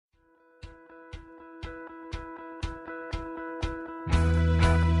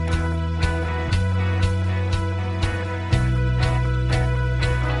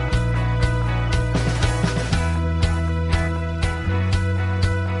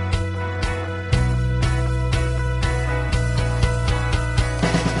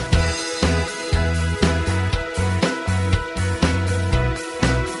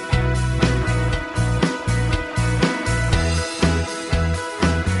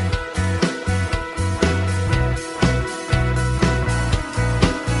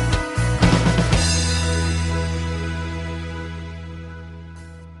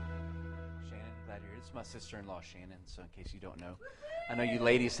know you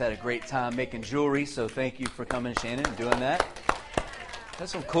ladies had a great time making jewelry, so thank you for coming, Shannon, and doing that.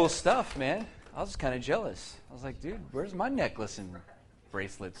 That's some cool stuff, man. I was kind of jealous. I was like, dude, where's my necklace and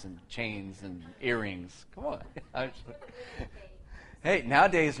bracelets and chains and earrings? Come on. Hey,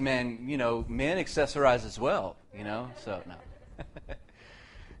 nowadays, man, men accessorize as well, so no.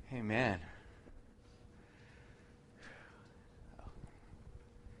 Amen.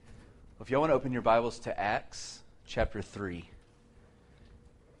 If y'all want to open your Bibles to Acts chapter 3,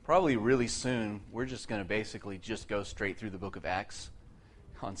 probably really soon, we're just going to basically just go straight through the book of Acts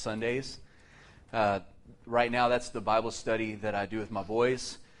on Sundays. Right now, that's the Bible study that I do with my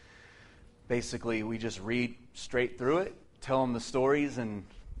boys. Basically, we just read straight through it, tell them the stories, and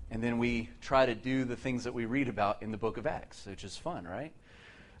then we try to do the things that we read about in the book of Acts, which is fun, right?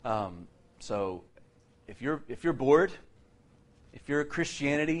 So if you're bored, if your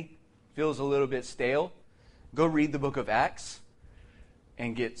Christianity feels a little bit stale, go read the book of Acts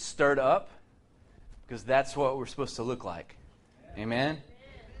and get stirred up, because that's what we're supposed to look like. Amen?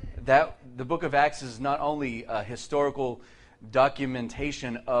 That the book of Acts is not only a historical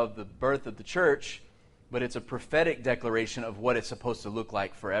documentation of the birth of the church, but it's a prophetic declaration of what it's supposed to look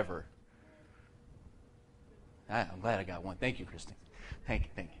like forever. I'm glad I got one. Thank you, Kristen. Thank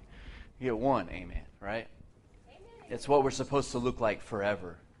you. You get one, amen, right? Amen. It's what we're supposed to look like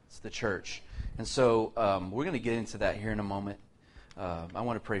forever. It's the church. And so we're going to get into that here in a moment. I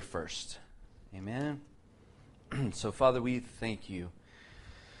want to pray first. Amen. So, Father, we thank you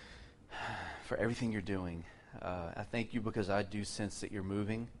for everything you're doing. I thank you because I do sense that you're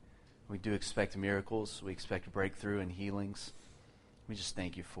moving. We do expect miracles. We expect breakthrough and healings. We just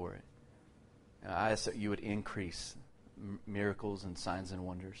thank you for it. I ask that you would increase miracles and signs and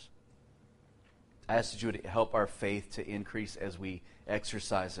wonders. I ask that you would help our faith to increase as we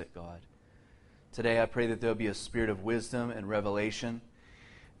exercise it, God. Today I pray that there'll be a spirit of wisdom and revelation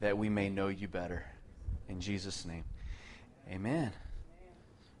that we may know you better. In Jesus' name, amen.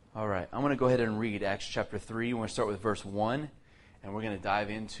 All right, I'm going to go ahead and read Acts chapter 3. We're going to start with verse 1, and we're going to dive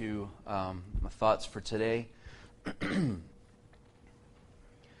into my thoughts for today.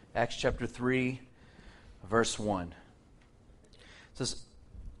 Acts chapter 3, verse 1. It says,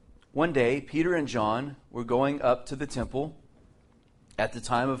 "One day, Peter and John were going up to the temple at the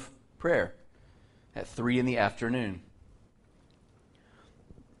time of prayer, at 3 p.m.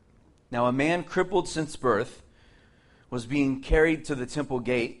 Now a man crippled since birth was being carried to the temple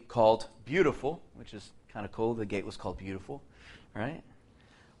gate called Beautiful," which is kind of cool. The gate was called Beautiful, right?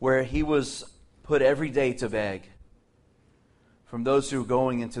 "Where he was put every day to beg from those who were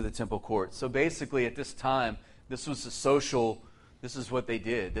going into the temple court." So basically at this time, this was a social, this is what they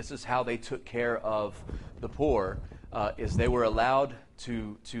did. This is how they took care of the poor, is they were allowed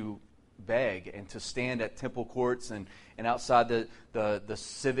to beg and to stand at temple courts and outside the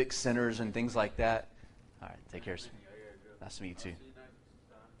civic centers and things like that. All right, take care. Nice to meet you too.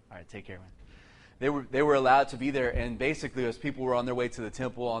 All right, take care, man. They were allowed to be there, and basically as people were on their way to the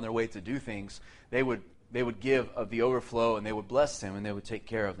temple, on their way to do things, they would give of the overflow, and they would bless them, and they would take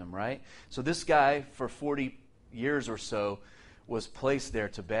care of them, right? So this guy, for 40 years or so, was placed there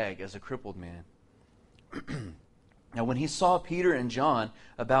to beg as a crippled man. Now when he saw Peter and John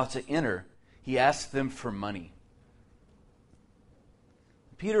about to enter, he asked them for money.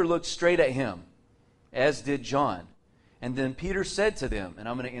 Peter looked straight at him, as did John. And then Peter said to them, and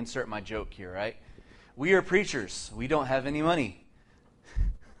I'm going to insert my joke here, right? "We are preachers. We don't have any money."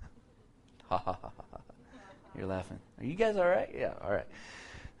 Ha ha ha ha. You're laughing. Are you guys all right? Yeah, all right.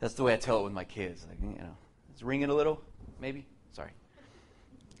 That's the way I tell it with my kids. Like, it's ringing a little, maybe? Sorry.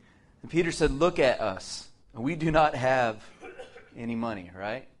 And Peter said, "Look at us. We do not have any money,"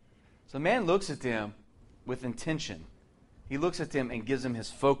 right? So the man looks at them with intention. He looks at them and gives them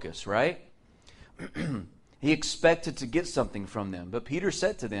his focus, right? He expected to get something from them. But Peter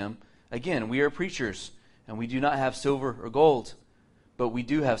said to them, again, "We are preachers, and we do not have silver or gold, but we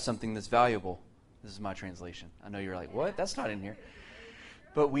do have something that's valuable." This is my translation. I know you're like, what? That's not in here.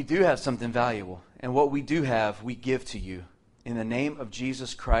 "But we do have something valuable, and what we do have, we give to you. In the name of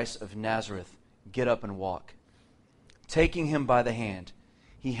Jesus Christ of Nazareth, get up and walk." Taking him by the hand,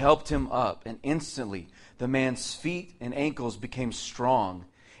 he helped him up, and instantly the man's feet and ankles became strong,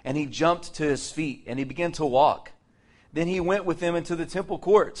 and he jumped to his feet, and he began to walk. Then he went with them into the temple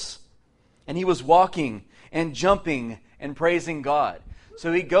courts, and he was walking and jumping and praising God.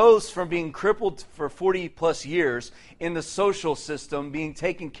 So he goes from being crippled for 40 plus years in the social system, being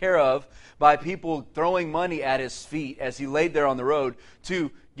taken care of by people throwing money at his feet as he laid there on the road,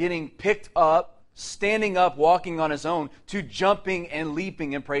 to getting picked up, standing up, walking on his own, to jumping and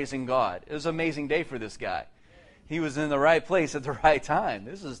leaping and praising God. It was an amazing day for this guy. He was in the right place at the right time.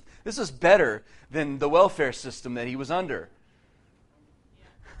 This is better than the welfare system that he was under.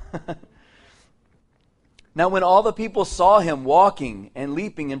 Now, when all the people saw him walking and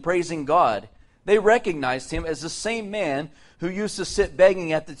leaping and praising God, they recognized him as the same man who used to sit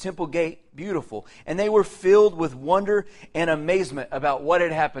begging at the temple gate, Beautiful. And they were filled with wonder and amazement about what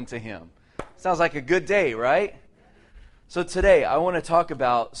had happened to him. Sounds like a good day, right? So today, I want to talk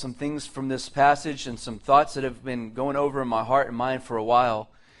about some things from this passage and some thoughts that have been going over in my heart and mind for a while.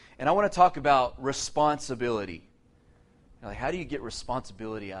 And I want to talk about responsibility. Like, how do you get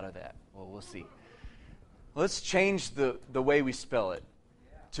responsibility out of that? Well, we'll see. Let's change the way we spell it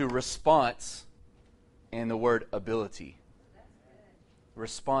to response and the word ability.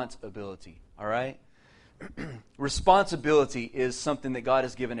 Responsibility, all right? Responsibility is something that God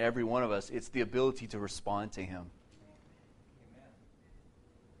has given every one of us. It's the ability to respond to Him.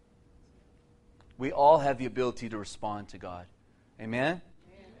 We all have the ability to respond to God. Amen?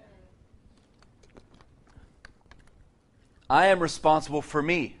 I am responsible for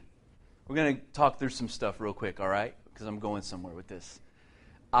me. We're going to talk through some stuff real quick, all right? Because I'm going somewhere with this.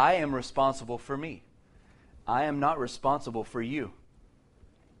 I am responsible for me. I am not responsible for you.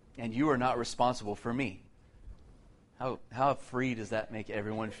 And you are not responsible for me. How free does that make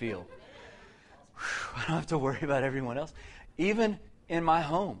everyone feel? Whew, I don't have to worry about everyone else. Even in my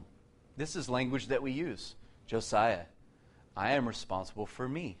home, this is language that we use. Josiah, I am responsible for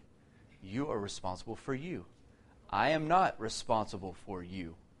me. You are responsible for you. I am not responsible for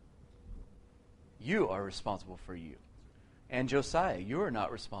you. You are responsible for you. And Josiah, you are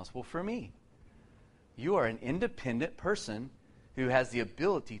not responsible for me. You are an independent person who has the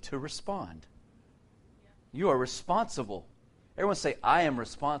ability to respond. You are responsible. Everyone say, I am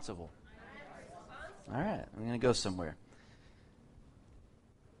responsible. All right, I'm going to go somewhere.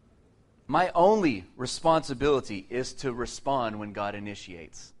 My only responsibility is to respond when God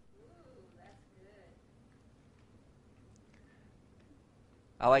initiates.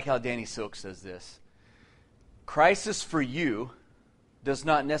 I like how Danny Silk says this. Crisis for you does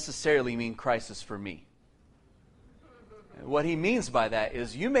not necessarily mean crisis for me. What he means by that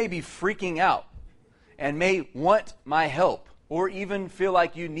is you may be freaking out and may want my help or even feel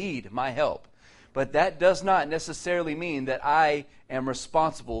like you need my help. But that does not necessarily mean that I am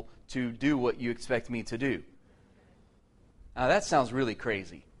responsible to do what you expect me to do. Now that sounds really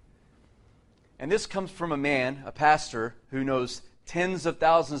crazy. And this comes from a man, a pastor, who knows tens of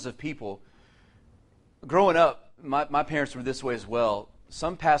thousands of people. Growing up, my parents were this way as well.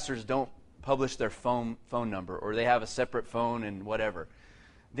 Some pastors don't publish their phone number, or they have a separate phone and whatever.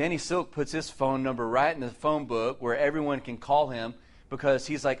 Danny Silk puts his phone number right in the phone book where everyone can call him because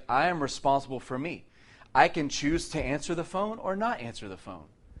he's like, I am responsible for me. I can choose to answer the phone or not answer the phone.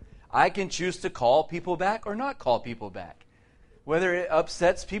 I can choose to call people back or not call people back. Whether it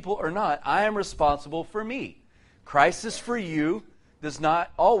upsets people or not, I am responsible for me. Crisis for you does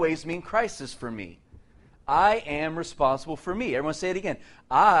not always mean crisis for me. I am responsible for me. Everyone say it again.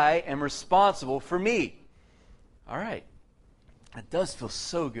 I am responsible for me. All right. That does feel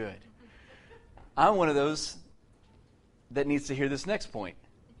so good. I'm one of those that needs to hear this next point.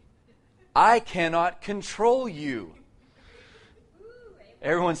 I cannot control you.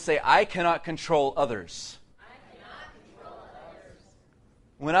 Everyone say, I cannot control others.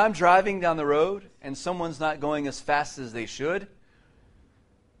 When I'm driving down the road and someone's not going as fast as they should,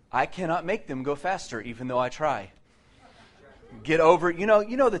 I cannot make them go faster, even though I try. Get over, you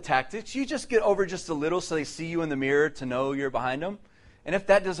know the tactics. You just get over just a little so they see you in the mirror to know you're behind them. And if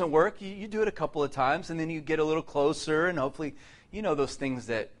that doesn't work, you do it a couple of times, and then you get a little closer, and hopefully, you know those things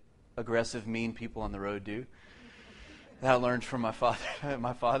that aggressive, mean people on the road do. That I learned from my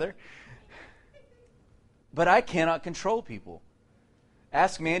father. But I cannot control people.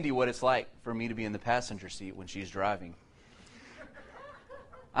 Ask Mandy what it's like for me to be in the passenger seat when she's driving.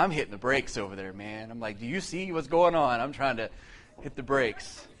 I'm hitting the brakes over there, man. I'm like, do you see what's going on? I'm trying to hit the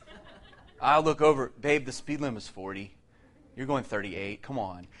brakes. I'll look over. Babe, the speed limit is 40. You're going 38. Come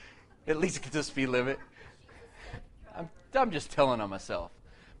on. At least get the speed limit. I'm just telling on myself.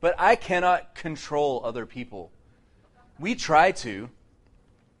 But I cannot control other people. We try to,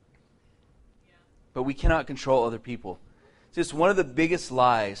 but we cannot control other people. It's just one of the biggest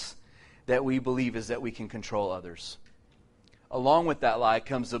lies that we believe is that we can control others. Along with that lie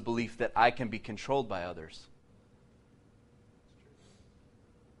comes the belief that I can be controlled by others.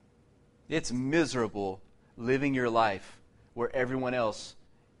 It's miserable living your life where everyone else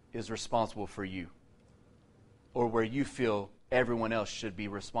is responsible for you, or where you feel everyone else should be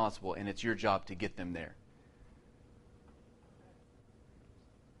responsible and it's your job to get them there.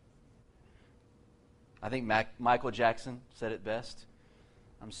 I think Michael Jackson said it best.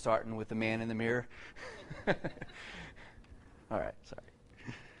 I'm starting with the man in the mirror. All right,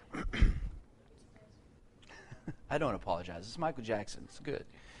 sorry. I don't apologize. It's Michael Jackson. It's good.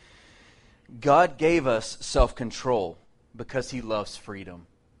 God gave us self-control because He loves freedom.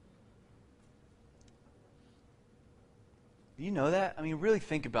 Do you know that? I mean, really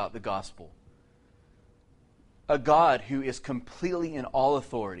think about the gospel. A God who is completely in all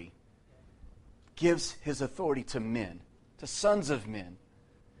authority gives His authority to men, to sons of men,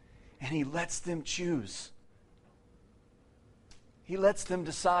 and He lets them choose. He lets them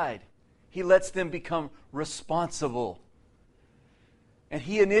decide. He lets them become responsible. And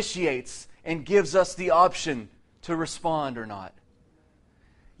He initiates and gives us the option to respond or not.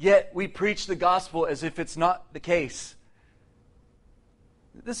 Yet we preach the gospel as if it's not the case.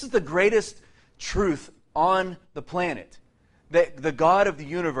 This is the greatest truth on the planet. That the God of the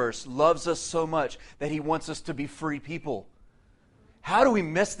universe loves us so much that He wants us to be free people. How do we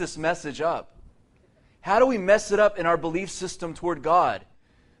mess this message up? How do we mess it up in our belief system toward God?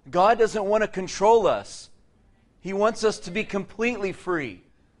 God doesn't want to control us. He wants us to be completely free.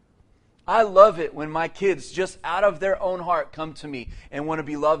 I love it when my kids just out of their own heart come to me and want to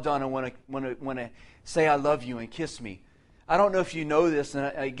be loved on and want to say I love you and kiss me. I don't know if you know this,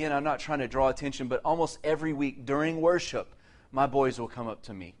 and again, I'm not trying to draw attention, but almost every week during worship, my boys will come up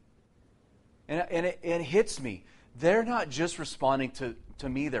to me. And it hits me. They're not just responding to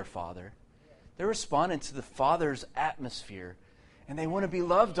me, their father. They're responding to the Father's atmosphere, and they want to be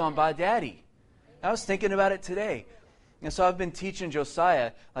loved on by Daddy. I was thinking about it today. And so I've been teaching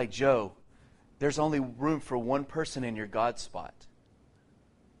Josiah, like, Joe, there's only room for one person in your God spot.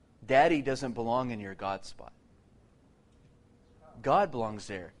 Daddy doesn't belong in your God spot. God belongs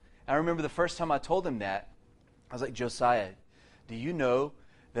there. I remember the first time I told him that, I was like, Josiah, do you know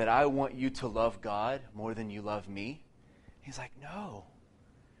that I want you to love God more than you love me? He's like, no.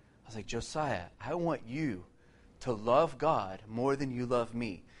 I was like, Josiah, I want you to love God more than you love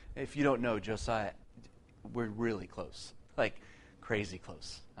me. If you don't know, Josiah, we're really close, like crazy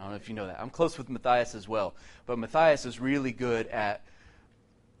close. I don't know if you know that. I'm close with Matthias as well, but Matthias is really good at,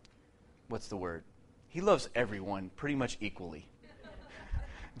 what's the word? He loves everyone pretty much equally.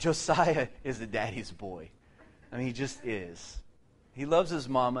 Josiah is a daddy's boy. I mean, he just is. He loves his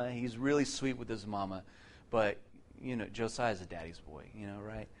mama. He's really sweet with his mama, but, you know, Josiah's a daddy's boy, you know,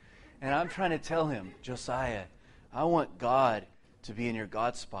 right? And I'm trying to tell him, Josiah, I want God to be in your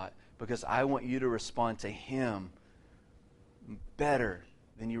God spot, because I want you to respond to Him better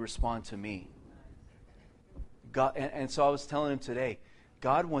than you respond to me. God, and so I was telling him today,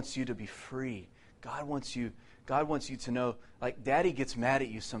 God wants you to be free. God wants you to know, like, Daddy gets mad at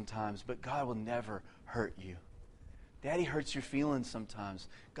you sometimes, but God will never hurt you. Daddy hurts your feelings sometimes.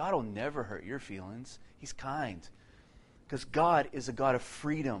 God will never hurt your feelings. He's kind. Because God is a God of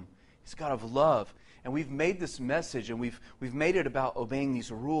freedom. He's a God of love. And we've made this message, and we've made it about obeying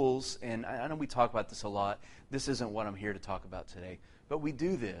these rules. And I know we talk about this a lot. This isn't what I'm here to talk about today. But we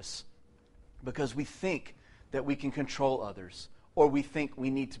do this because we think that we can control others, or we think we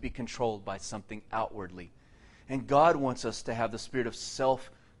need to be controlled by something outwardly. And God wants us to have the spirit of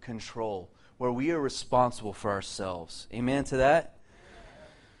self-control, where we are responsible for ourselves. Amen to that?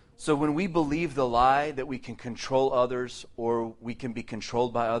 So when we believe the lie that we can control others, or we can be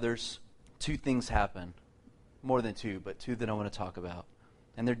controlled by others, two things happen. More than two, but two that I want to talk about.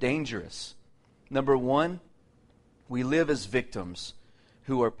 And they're dangerous. Number one, we live as victims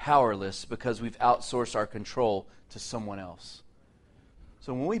who are powerless because we've outsourced our control to someone else.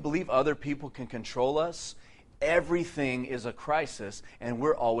 So when we believe other people can control us, everything is a crisis, and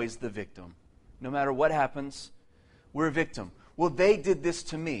we're always the victim. No matter what happens, we're a victim. Well, they did this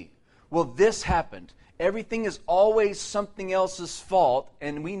to me. Well, this happened. Everything is always something else's fault,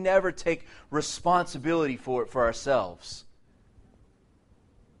 and we never take responsibility for it for ourselves.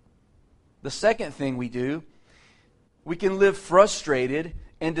 The second thing we do, we can live frustrated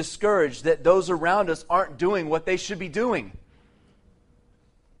and discouraged that those around us aren't doing what they should be doing.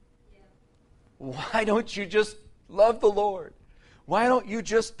 Why don't you just love the Lord? Why don't you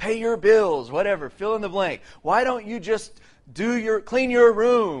just pay your bills? Whatever, fill in the blank. Why don't you just clean your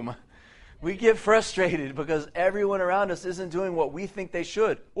room? We get frustrated because everyone around us isn't doing what we think they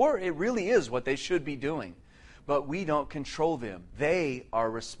should, or it really is what they should be doing. But we don't control them. They are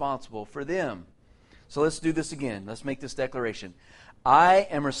responsible for them. So let's do this again. Let's make this declaration. I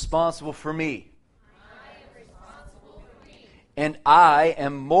am responsible for me. And I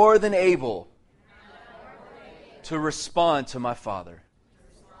am more than able to respond to my Father.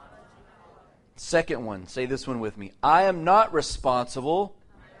 Second one, say this one with me. I am not responsible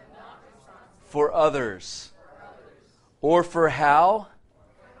for others, or for how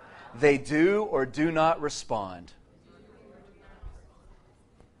they do or do not respond.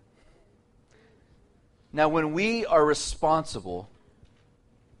 Now, when we are responsible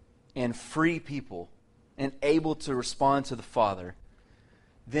and free people and able to respond to the Father,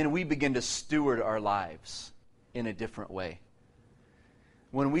 then we begin to steward our lives in a different way.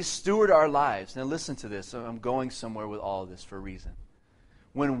 When we steward our lives, now listen to this, I'm going somewhere with all of this for a reason.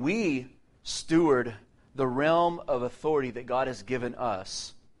 When we steward the realm of authority that God has given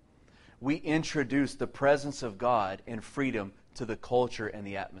us, we introduce the presence of God and freedom to the culture and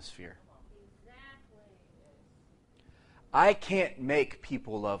the atmosphere. I can't make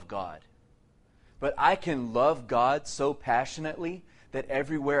people love God, but I can love God so passionately that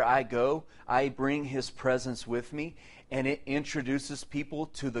everywhere I go, I bring His presence with me, and it introduces people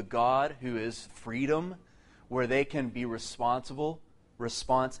to the God who is freedom, where they can be able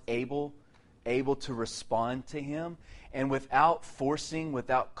to respond to Him, and without forcing,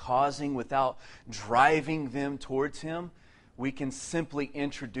 without causing, without driving them towards Him, we can simply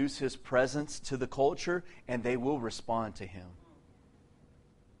introduce His presence to the culture, and they will respond to Him.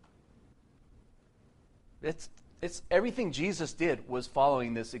 It's everything Jesus did was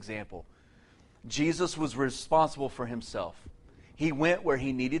following this example. Jesus was responsible for Himself. He went where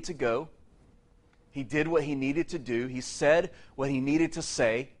He needed to go. He did what He needed to do. He said what He needed to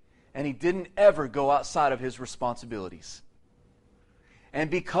say. And He didn't ever go outside of His responsibilities. And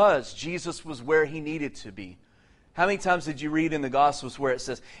because Jesus was where He needed to be, how many times did you read in the Gospels where it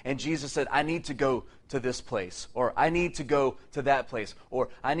says, and Jesus said, I need to go to this place, or I need to go to that place, or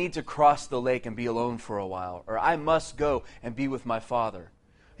I need to cross the lake and be alone for a while, or I must go and be with my Father.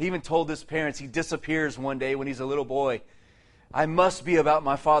 He even told his parents, he disappears one day when he's a little boy. I must be about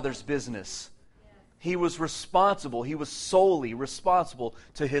my Father's business. He was responsible. He was solely responsible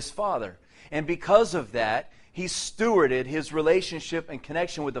to his Father. And because of that, he stewarded his relationship and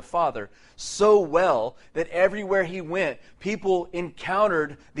connection with the Father so well that everywhere he went, people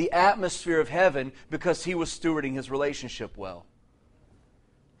encountered the atmosphere of heaven because he was stewarding his relationship well.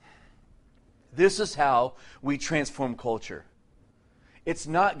 This is how we transform culture. It's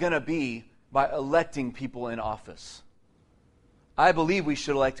not going to be by electing people in office. I believe we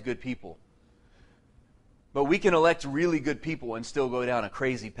should elect good people. But we can elect really good people and still go down a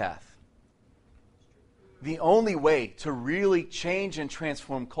crazy path. The only way to really change and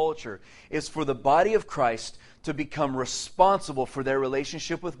transform culture is for the body of Christ to become responsible for their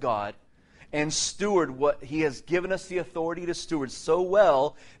relationship with God and steward what He has given us the authority to steward so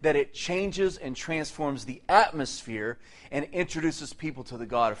well that it changes and transforms the atmosphere and introduces people to the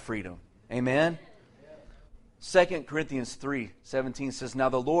God of freedom. Amen? 2 Corinthians 3:17 says, Now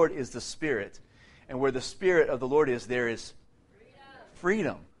the Lord is the Spirit, and where the Spirit of the Lord is, there is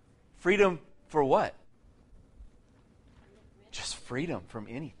freedom. Freedom for what? Just freedom from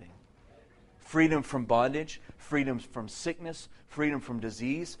anything. Freedom from bondage, freedom from sickness, freedom from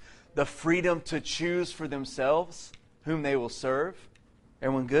disease, the freedom to choose for themselves whom they will serve.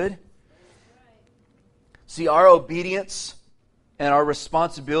 Everyone good? See, our obedience and our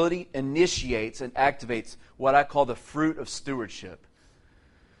responsibility initiates and activates what I call the fruit of stewardship.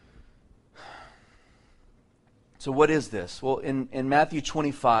 So what is this? Well, in Matthew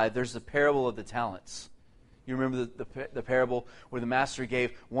 25, there's the parable of the talents. You remember the parable where the master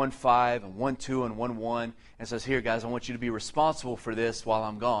gave 1 5 and 1 2 and 1 1 and says, here guys, I want you to be responsible for this while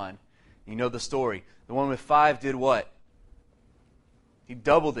I'm gone. You know the story. The one with 5 did what? He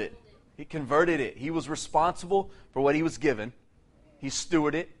doubled it. He converted it. He was responsible for what he was given. He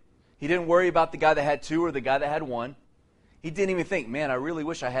stewarded it. He didn't worry about the guy that had 2 or the guy that had 1. He didn't even think, man, I really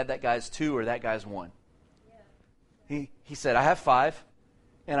wish I had that guy's 2 or that guy's 1. Yeah. He said, I have 5.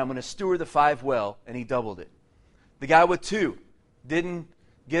 And I'm going to steward the 5 well, and he doubled it. The guy with 2 didn't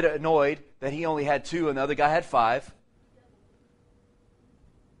get annoyed that he only had 2 and the other guy had 5.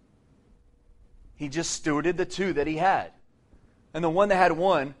 He just stewarded the 2 that he had. And the one that had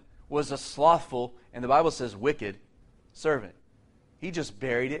 1 was a slothful, and the Bible says wicked, servant. He just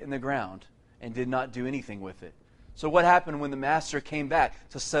buried it in the ground and did not do anything with it. So what happened when the master came back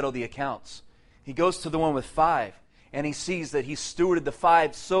to settle the accounts? He goes to the one with 5. And he sees that he stewarded the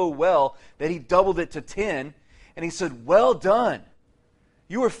 5 so well that he doubled it to 10. And he said, well done.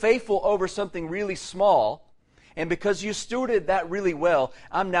 You were faithful over something really small. And because you stewarded that really well,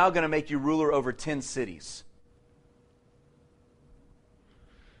 I'm now going to make you ruler over 10 cities.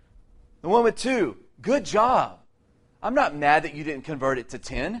 The one with 2, good job. I'm not mad that you didn't convert it to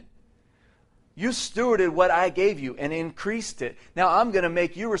 10. You stewarded what I gave you and increased it. Now I'm going to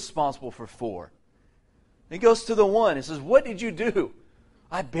make you responsible for 4. He goes to the 1 and says, what did you do?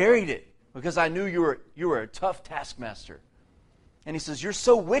 I buried it. because I knew you were a tough taskmaster. And he says, you're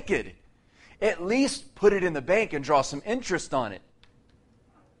so wicked. At least put it in the bank and draw some interest on it.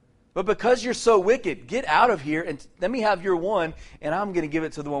 But because you're so wicked, get out of here and let me have your 1, and I'm going to give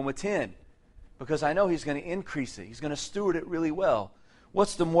it to the one with 10. Because I know he's going to increase it. He's going to steward it really well.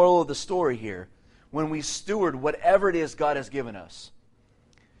 What's the moral of the story here? When we steward whatever it is God has given us,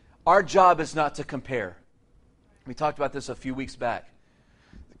 our job is not to compare. We talked about this a few weeks back.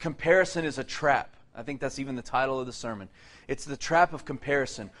 Comparison is a trap. I think that's even the title of the sermon. It's the trap of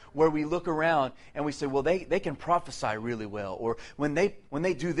comparison, where we look around and we say, well, they can prophesy really well, or when they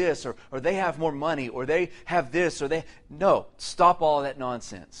do this, or they have more money, or they have this, or they... No, stop all that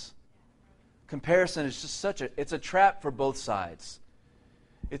nonsense. Comparison is just it's a trap for both sides.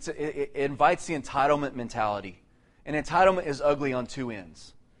 It invites the entitlement mentality. And entitlement is ugly on two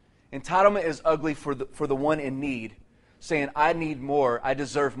ends. Entitlement is ugly for the one in need, saying, I need more, I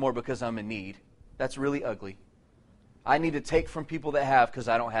deserve more because I'm in need. That's really ugly. I need to take from people that have because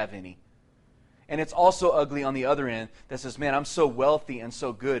I don't have any. And it's also ugly on the other end that says, man, I'm so wealthy and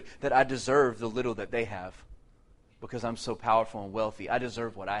so good that I deserve the little that they have because I'm so powerful and wealthy. I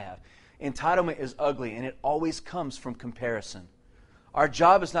deserve what I have. Entitlement is ugly, and it always comes from comparison. Our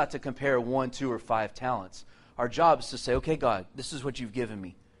job is not to compare 1, 2, or 5 talents. Our job is to say, okay, God, this is what you've given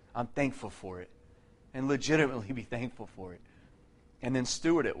me. I'm thankful for it. And legitimately be thankful for it. And then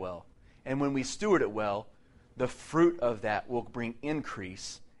steward it well. And when we steward it well, the fruit of that will bring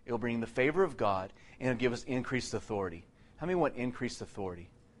increase. It'll bring the favor of God, and it'll give us increased authority. How many want increased authority?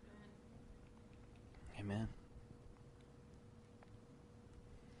 Amen.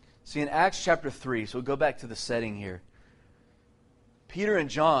 See, in Acts chapter 3, so we'll go back to the setting here. Peter and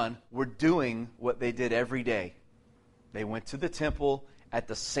John were doing what they did every day. They went to the temple at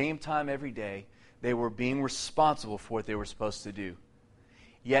the same time every day. They were being responsible for what they were supposed to do.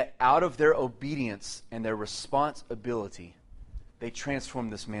 Yet out of their obedience and their responsibility, they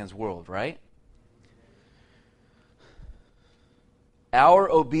transformed this man's world, right?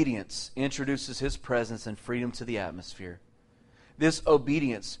 Our obedience introduces his presence and freedom to the atmosphere. This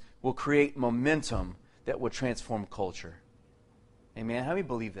obedience will create momentum that will transform culture. Amen. How many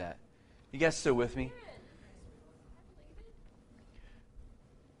believe that? You guys still with me?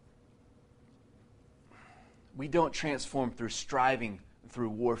 We don't transform through striving, through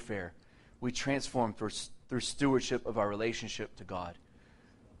warfare. We transform through stewardship of our relationship to God,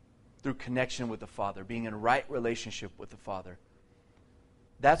 through connection with the Father, being in right relationship with the Father.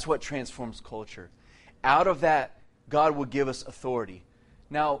 That's what transforms culture. Out of that, God will give us authority.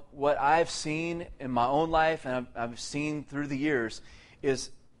 Now, what I've seen in my own life, and I've seen through the years, is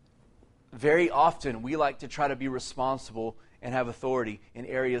very often we like to try to be responsible and have authority in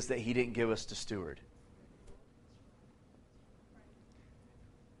areas that He didn't give us to steward.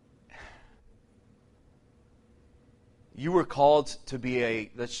 You were called to be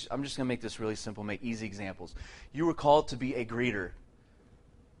I'm just going to make this really simple, make easy examples. You were called to be a greeter.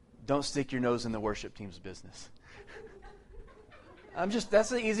 Don't stick your nose in the worship team's business.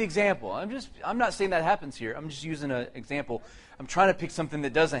 That's an easy example. I'm not saying that happens here. I'm just using an example. I'm trying to pick something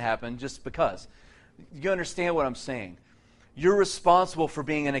that doesn't happen just because. You understand what I'm saying? You're responsible for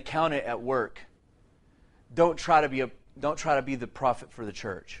being an accountant at work. Don't try to be the prophet for the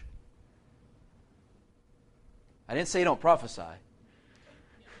church. I didn't say don't prophesy.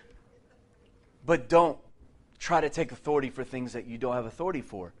 But don't try to take authority for things that you don't have authority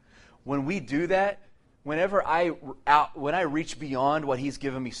for. When we do that, when I reach beyond what He's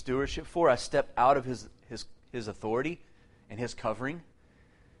given me stewardship for, I step out of His authority and His covering.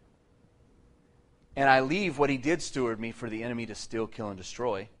 And I leave what He did steward me for the enemy to steal, kill, and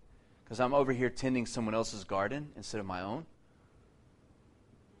destroy. Because I'm over here tending someone else's garden instead of my own.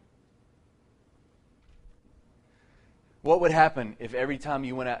 What would happen if every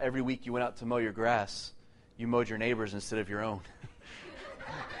week you went out to mow your grass, you mowed your neighbors instead of your own?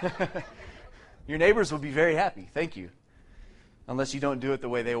 Your neighbors will be very happy. Thank you. Unless you don't do it the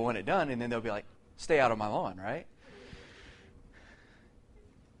way they want it done, and then they'll be like, stay out of my lawn, right?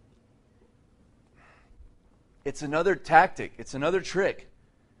 It's another tactic. It's another trick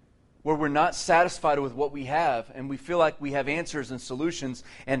where we're not satisfied with what we have, and we feel like we have answers and solutions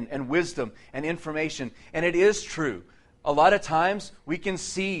and wisdom and information. And it is true. A lot of times we can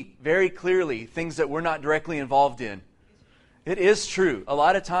see very clearly things that we're not directly involved in. It is true. A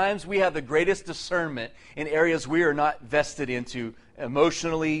lot of times we have the greatest discernment in areas we are not vested into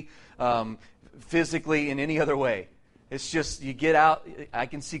emotionally, physically, in any other way. It's just you get out. I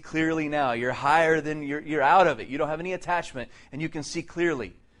can see clearly now. You're higher than you're out of it. You don't have any attachment, and you can see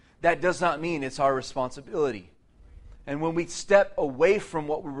clearly. That does not mean it's our responsibility. And when we step away from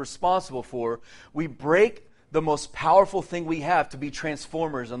what we're responsible for, we break the most powerful thing we have to be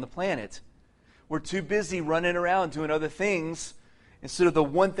transformers on the planet. We're too busy running around doing other things instead of the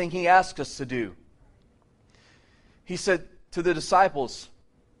one thing he asked us to do. He said to the disciples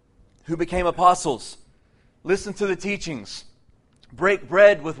who became apostles, listen to the teachings, break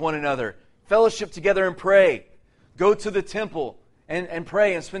bread with one another, fellowship together and pray, go to the temple and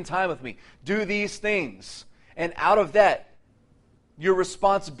pray and spend time with me. Do these things. And out of that, your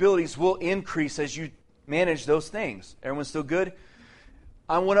responsibilities will increase as you manage those things. Everyone still good?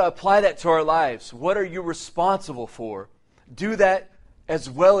 I want to apply that to our lives. What are you responsible for? Do that as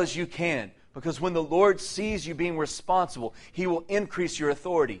well as you can. Because when the Lord sees you being responsible, He will increase your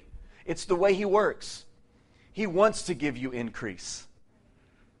authority. It's the way He works. He wants to give you increase.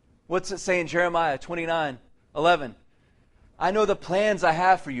 What's it say in Jeremiah 29:11? I know the plans I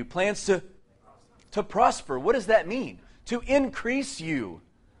have for you. Plans to prosper. What does that mean? To increase you.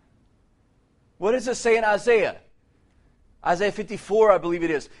 What does it say in Isaiah? Isaiah 54, I believe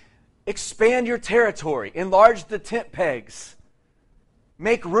it is. Expand your territory. Enlarge the tent pegs.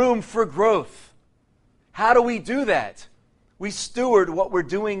 Make room for growth. How do we do that? We steward what we're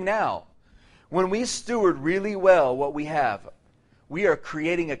doing now. When we steward really well what we have, we are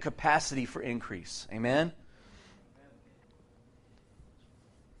creating a capacity for increase. Amen?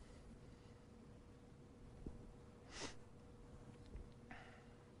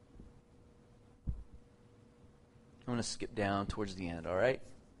 I'm going to skip down towards the end, all right?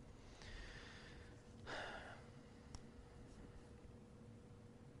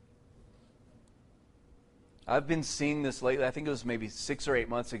 I've been seeing this lately. I think it was maybe 6 or 8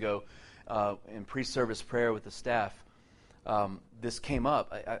 months ago in pre-service prayer with the staff. This came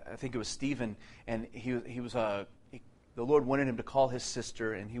up. I think it was Stephen, and the Lord wanted him to call his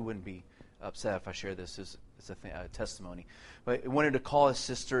sister, and he wouldn't be upset if I share this as a testimony. But he wanted to call his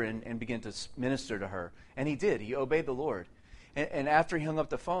sister and begin to minister to her. And he did. He obeyed the Lord. And after he hung up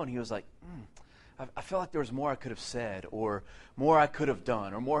the phone, he was like, I feel like there was more I could have said, or more I could have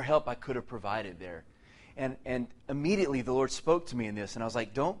done, or more help I could have provided there. And immediately the Lord spoke to me in this, and I was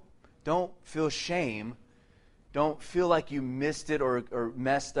like, don't feel shame. Don't feel like you missed it or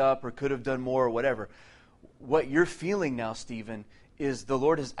messed up or could have done more or whatever. What you're feeling now, Stephen, is the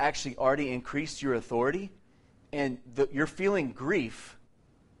Lord has actually already increased your authority, and you're feeling grief.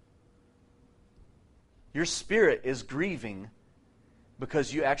 Your spirit is grieving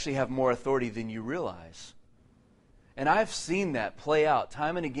because you actually have more authority than you realize. And I've seen that play out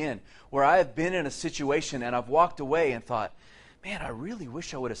time and again, where I have been in a situation and I've walked away and thought, man, I really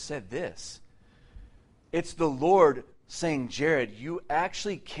wish I would have said this. It's the Lord saying, Jared, you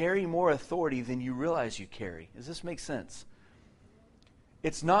actually carry more authority than you realize you carry. Does this make sense?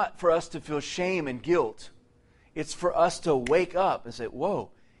 It's not for us to feel shame and guilt. It's for us to wake up and say,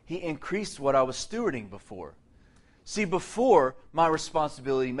 whoa, He increased what I was stewarding before. See, before, my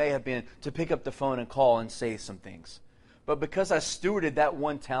responsibility may have been to pick up the phone and call and say some things. But because I stewarded that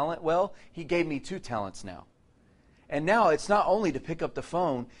one talent well, He gave me 2 talents now. And now it's not only to pick up the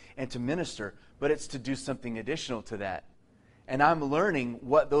phone and to minister, but it's to do something additional to that. And I'm learning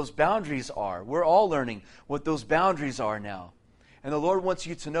what those boundaries are. We're all learning what those boundaries are now. And the Lord wants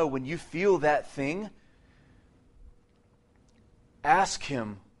you to know, when you feel that thing, ask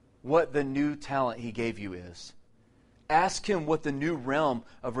Him what the new talent He gave you is. Ask Him what the new realm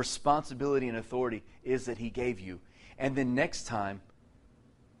of responsibility and authority is that He gave you. And then next time,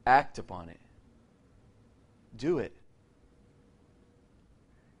 act upon it. Do it.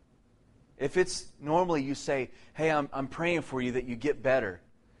 If it's normally you say, hey, I'm praying for you that you get better.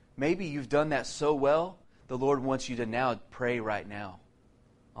 Maybe you've done that so well, the Lord wants you to now pray right now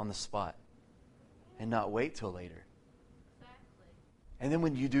on the spot and not wait till later. Exactly. And then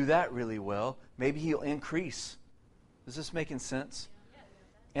when you do that really well, maybe He'll increase. Is this making sense?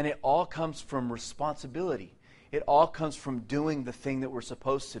 And it all comes from responsibility. It all comes from doing the thing that we're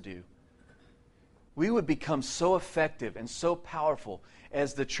supposed to do. We would become so effective and so powerful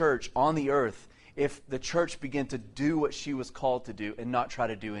as the church on the earth if the church began to do what she was called to do and not try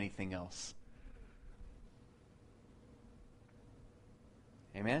to do anything else.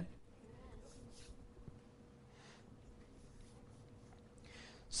 Amen?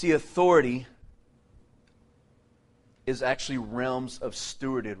 See, authority is actually realms of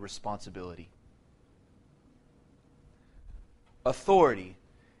stewarded responsibility. Authority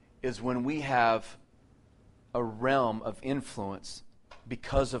is when we have a realm of influence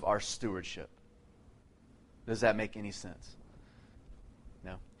because of our stewardship. Does that make any sense?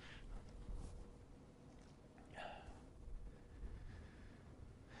 No?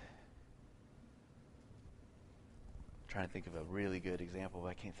 trying to think of a really good example, but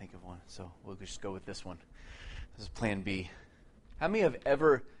I can't think of one. So we'll just go with this one. This is plan B. How many have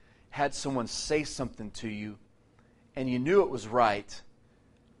ever had someone say something to you and you knew it was right,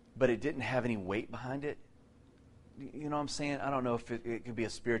 but it didn't have any weight behind it? You know what I'm saying? I don't know if it could be a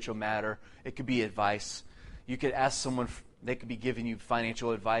spiritual matter. It could be advice. You could ask someone, they could be giving you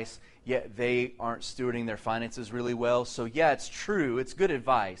financial advice, yet they aren't stewarding their finances really well. So yeah, it's true. It's good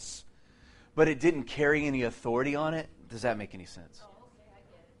advice. But it didn't carry any authority on it. Does that make any sense? Oh, okay, I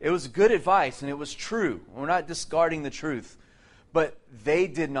get it. It was good advice, and it was true. We're not discarding the truth. But they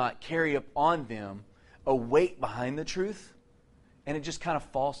did not carry up on them a weight behind the truth, and it just kind of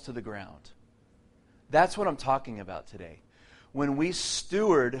falls to the ground. That's what I'm talking about today. When we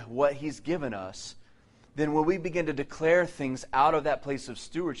steward what He's given us, then when we begin to declare things out of that place of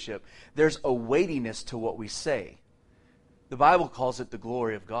stewardship, there's a weightiness to what we say. The Bible calls it the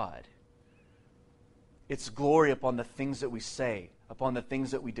glory of God. It's glory upon the things that we say, upon the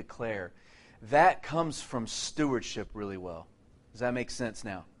things that we declare. That comes from stewardship really well. Does that make sense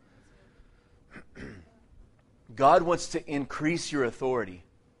now? God wants to increase your authority.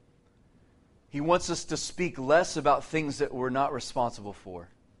 He wants us to speak less about things that we're not responsible for.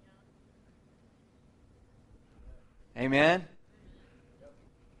 Amen?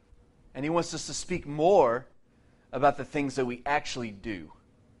 And He wants us to speak more about the things that we actually do.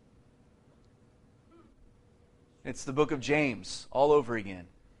 It's the book of James all over again.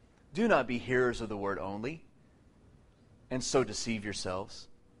 Do not be hearers of the word only, and so deceive yourselves,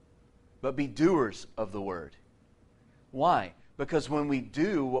 but be doers of the word. Why? Because when we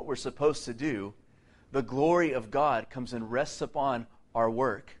do what we're supposed to do, the glory of God comes and rests upon our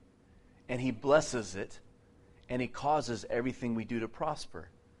work, and He blesses it, and He causes everything we do to prosper.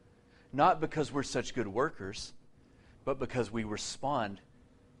 Not because we're such good workers, but because we respond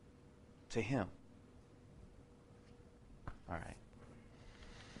to Him. All right.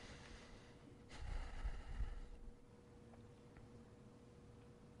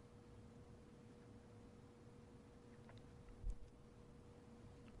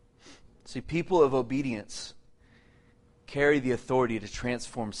 See, people of obedience carry the authority to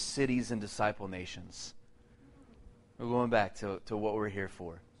transform cities and disciple nations. We're going back to what we're here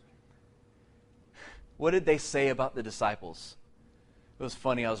for. What did they say about the disciples? It was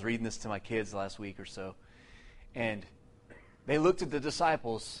funny, I was reading this to my kids last week or so, and they looked at the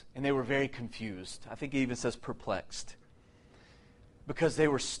disciples and they were very confused. I think it even says perplexed. Because they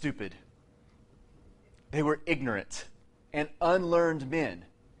were stupid. They were ignorant and unlearned men.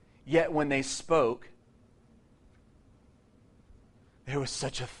 Yet when they spoke, there was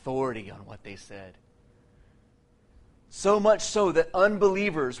such authority on what they said. So much so that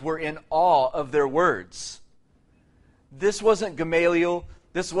unbelievers were in awe of their words. This wasn't Gamaliel.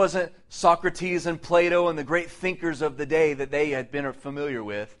 This wasn't Socrates and Plato and the great thinkers of the day that they had been familiar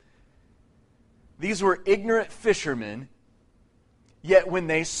with. These were ignorant fishermen, yet when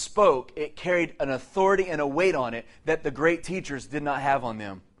they spoke, it carried an authority and a weight on it that the great teachers did not have on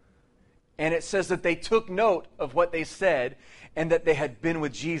them. And it says that they took note of what they said and that they had been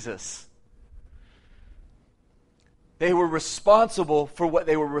with Jesus. They were responsible for what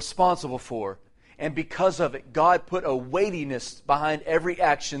they were responsible for. And because of it, God put a weightiness behind every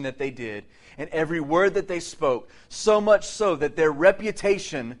action that they did and every word that they spoke, so much so that their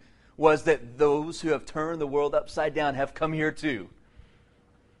reputation was that those who have turned the world upside down have come here too.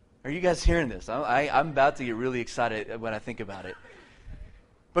 Are you guys hearing this? I'm about to get really excited when I think about it.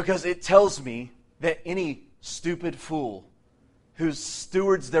 Because it tells me that any stupid fool who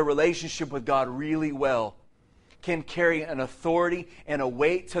stewards their relationship with God really well can carry an authority and a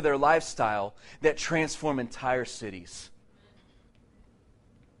weight to their lifestyle that transform entire cities.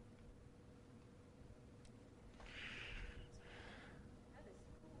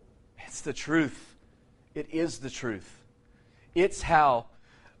 It's the truth. It is the truth. It's how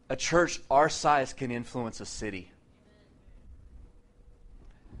a church our size can influence a city.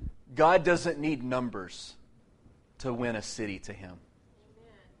 God doesn't need numbers to win a city to Him.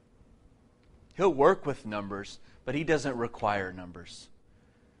 He'll work with numbers, but He doesn't require numbers.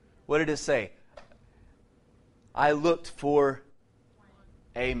 What did it say? I looked for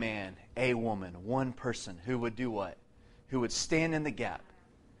a man, a woman, one person who would do what? Who would stand in the gap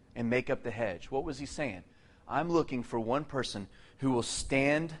and make up the hedge. What was He saying? I'm looking for one person who will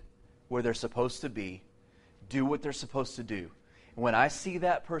stand where they're supposed to be, do what they're supposed to do. And when I see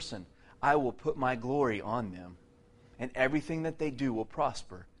that person, I will put my glory on them, and everything that they do will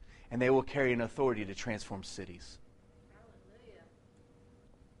prosper, and they will carry an authority to transform cities.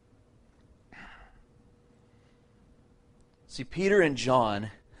 Hallelujah. See, Peter and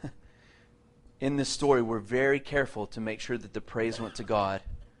John in this story were very careful to make sure that the praise went to God.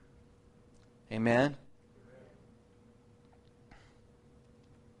 Amen?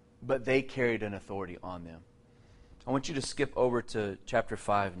 But they carried an authority on them. I want you to skip over to chapter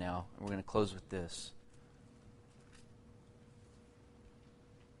 5 now, and we're going to close with this.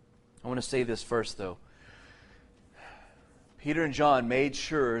 I want to say this first, though. Peter and John made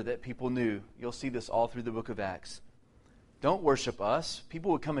sure that people knew. You'll see this all through the book of Acts. Don't worship us.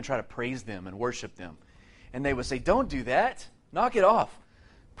 People would come and try to praise them and worship them. And they would say, don't do that. Knock it off.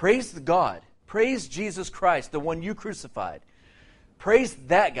 Praise God. Praise Jesus Christ, the one you crucified. Praise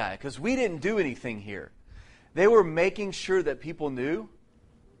that guy, because we didn't do anything here. They were making sure that people knew,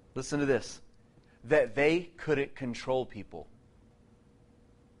 listen to this, that they couldn't control people.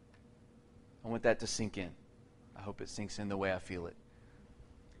 I want that to sink in. I hope it sinks in the way I feel it.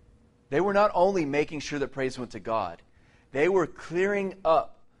 They were not only making sure that praise went to God, they were clearing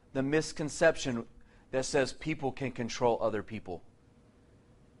up the misconception that says people can control other people.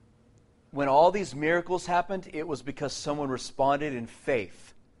 When all these miracles happened, it was because someone responded in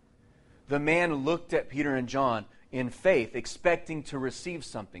faith. The man looked at Peter and John in faith, expecting to receive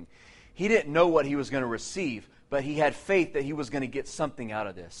something. He didn't know what he was going to receive, but he had faith that he was going to get something out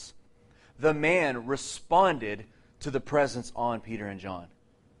of this. The man responded to the presence on Peter and John.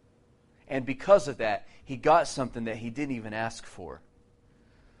 And because of that, he got something that he didn't even ask for.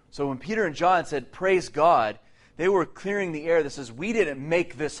 So when Peter and John said, praise God, they were clearing the air that says, we didn't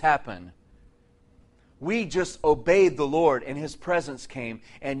make this happen. We just obeyed the Lord and His presence came.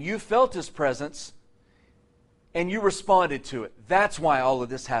 And you felt His presence and you responded to it. That's why all of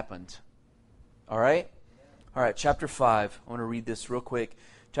this happened. All right? All right, chapter 5. I want to read this real quick.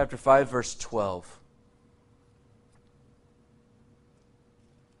 Chapter 5, verse 12.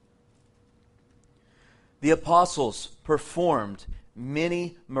 The apostles performed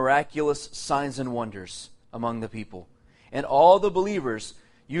many miraculous signs and wonders among the people, and all the believers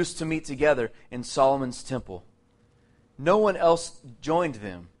used to meet together in Solomon's temple. No one else joined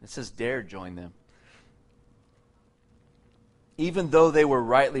them. It says dared join them, even though they were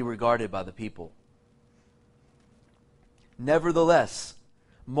rightly regarded by the people. Nevertheless,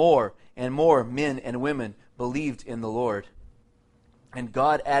 more and more men and women believed in the Lord, and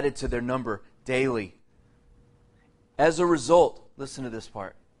God added to their number daily. As a result, listen to this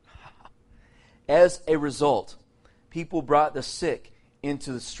part. As a result, people brought the sick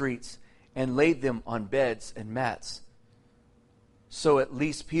into the streets and laid them on beds and mats, so at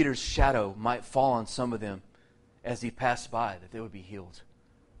least Peter's shadow might fall on some of them as he passed by, that they would be healed.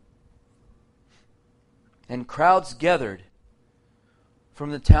 And crowds gathered from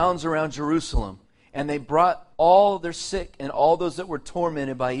the towns around Jerusalem, and they brought all their sick and all those that were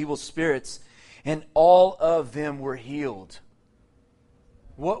tormented by evil spirits, and all of them were healed.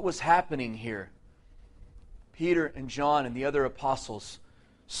 What was happening here? Peter and John and the other apostles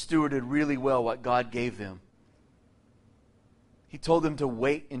stewarded really well what God gave them. He told them to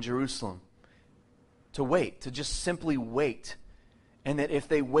wait in Jerusalem. To wait, to just simply wait. And that if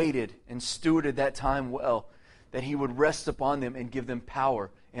they waited and stewarded that time well, that He would rest upon them and give them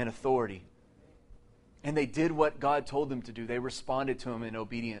power and authority. And they did what God told them to do. They responded to Him in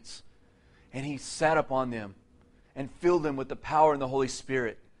obedience. And He sat upon them and filled them with the power and the Holy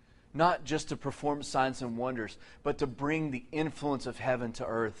Spirit, not just to perform signs and wonders, but to bring the influence of heaven to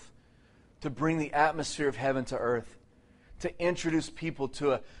earth, to bring the atmosphere of heaven to earth, to introduce people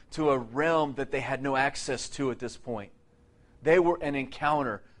to a realm that they had no access to at this point. They were an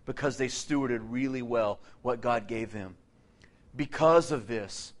encounter because they stewarded really well what God gave them. Because of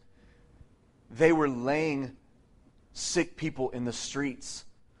this, they were laying sick people in the streets,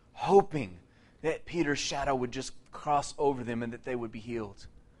 hoping that Peter's shadow would just cross over them and that they would be healed.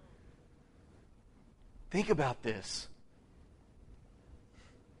 Think about this.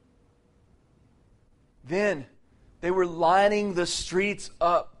 Then they were lining the streets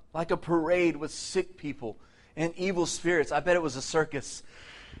up like a parade with sick people and evil spirits. I bet it was a circus.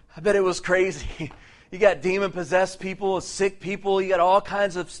 I bet it was crazy. You got demon-possessed people, sick people, you got all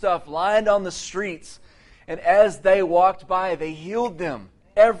kinds of stuff lined on the streets. And as they walked by, they healed them.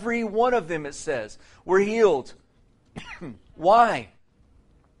 Every one of them, it says, were healed. Why?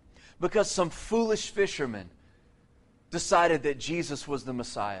 Because some foolish fishermen decided that Jesus was the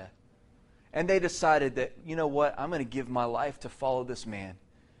Messiah. And they decided that, you know what, I'm going to give my life to follow this man.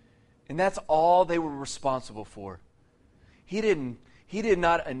 And that's all they were responsible for. He did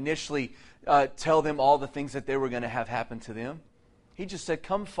not initially tell them all the things that they were going to have happen to them. He just said,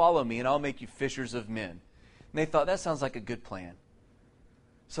 come follow me and I'll make you fishers of men. And they thought, that sounds like a good plan.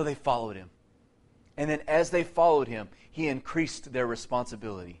 So they followed Him. And then as they followed Him, He increased their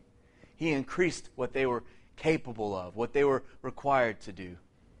responsibility. He increased what they were capable of, what they were required to do,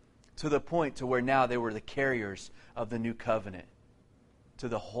 to the point to where now they were the carriers of the new covenant to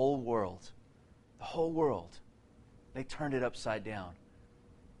the whole world. The whole world. They turned it upside down.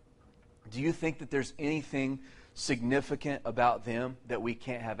 Do you think that there's anything significant about them that we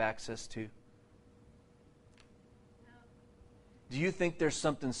can't have access to? Do you think there's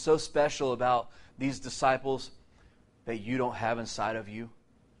something so special about these disciples that you don't have inside of you?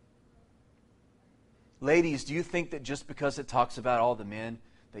 Ladies, do you think that just because it talks about all the men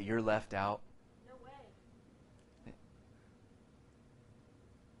that you're left out? No way.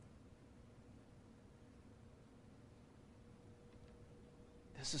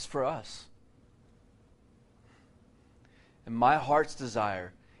 This is for us. And my heart's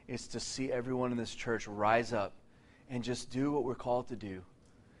desire is to see everyone in this church rise up and just do what we're called to do,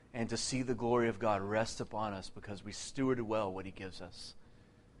 and to see the glory of God rest upon us because we stewarded well what He gives us.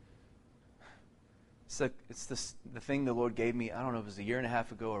 It's the thing the Lord gave me, I don't know if it was a year and a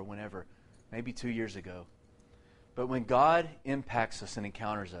half ago or whenever, maybe 2 years ago. But when God impacts us and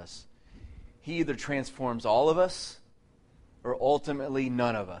encounters us, He either transforms all of us or ultimately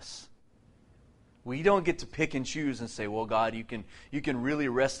none of us. We don't get to pick and choose and say, well, God, you can really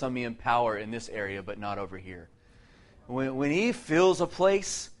rest on me in power in this area, but not over here. When He fills a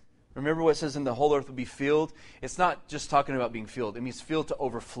place, remember what it says in the whole earth will be filled? It's not just talking about being filled. It means filled to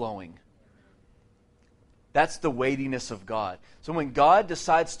overflowing. That's the weightiness of God. So when God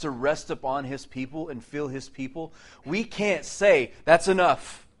decides to rest upon His people and fill His people, we can't say, that's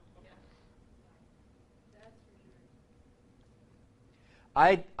enough.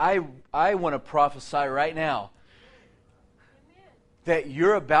 I want to prophesy right now that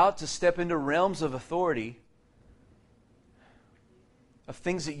you're about to step into realms of authority of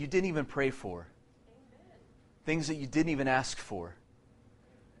things that you didn't even pray for. Things that you didn't even ask for.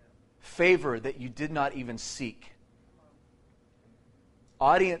 Favor that you did not even seek.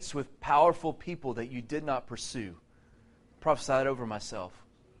 Audience with powerful people that you did not pursue. Prophesy it over myself.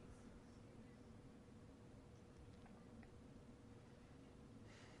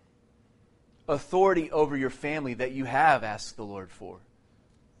 Authority over your family that you have asked the Lord for.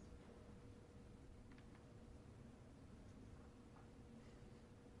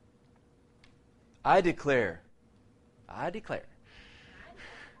 I declare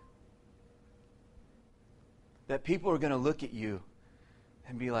that people are going to look at you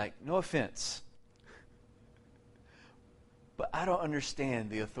and be like, no offense, but I don't understand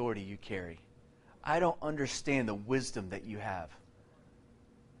the authority you carry. I don't understand the wisdom that you have.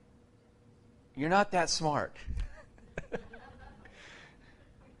 You're not that smart.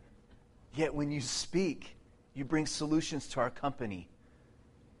 Yet when you speak, you bring solutions to our company.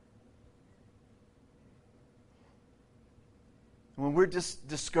 When we're just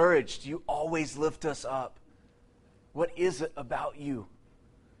discouraged, you always lift us up. What is it about you?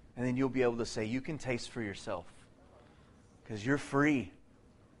 And then you'll be able to say, you can taste for yourself. Because you're free.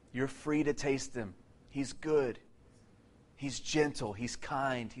 You're free to taste Him. He's good. He's gentle. He's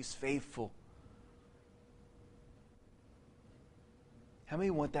kind. He's faithful. How many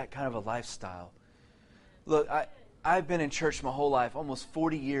want that kind of a lifestyle? Look, I've been in church my whole life, almost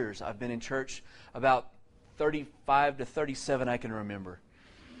 40 years. I've been in church about 35 to 37 I can remember.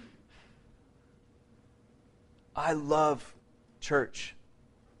 I love church.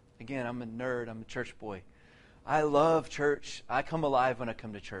 Again, I'm a nerd. I'm a church boy. I love church. I come alive when I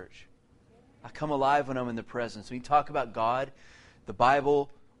come to church. I come alive when I'm in the presence. When you talk about God, the Bible,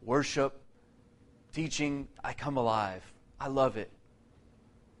 worship, teaching, I come alive. I love it.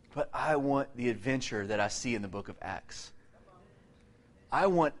 But I want the adventure that I see in the book of Acts. I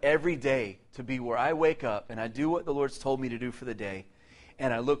want every day to be where I wake up and I do what the Lord's told me to do for the day,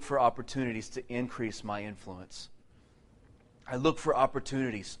 and I look for opportunities to increase my influence. I look for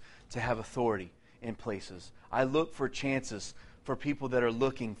opportunities to have authority in places. I look for chances for people that are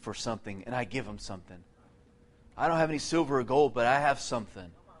looking for something, and I give them something. I don't have any silver or gold, but I have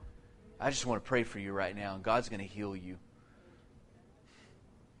something. I just want to pray for you right now, and God's going to heal you.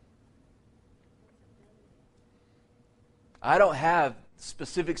 I don't have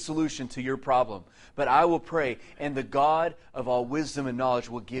specific solution to your problem, but I will pray, and the God of all wisdom and knowledge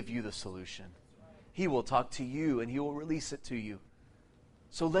will give you the solution. He will talk to you, and He will release it to you.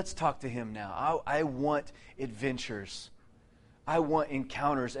 So let's talk to Him now. I want adventures. I want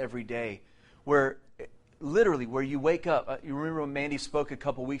encounters every day where, literally, where you wake up. You remember when Mandy spoke a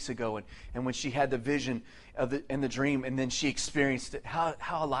couple weeks ago, and when she had the vision and the dream, and then she experienced it. How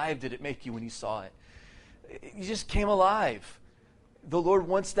alive did it make you when you saw it? You just came alive. The Lord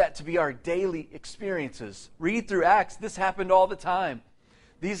wants that to be our daily experiences. Read through Acts. This happened all the time.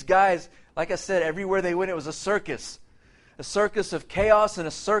 These guys, like I said, everywhere they went, it was a circus. A circus of chaos and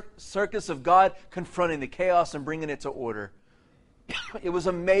a circus of God confronting the chaos and bringing it to order. It was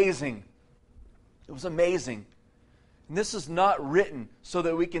amazing. It was amazing. And this is not written so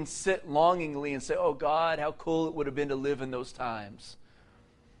that we can sit longingly and say, oh God, how cool it would have been to live in those times.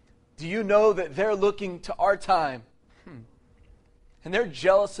 Do you know that they're looking to our time? And they're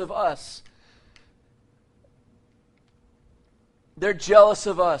jealous of us. They're jealous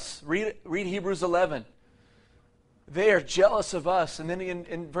of us. Read Hebrews 11. They are jealous of us. And then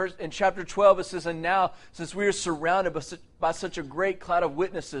in chapter 12 it says, and now, since we are surrounded by such a great cloud of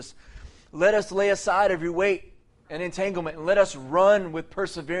witnesses, let us lay aside every weight and entanglement, and let us run with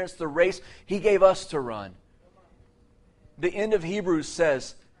perseverance the race He gave us to run. The end of Hebrews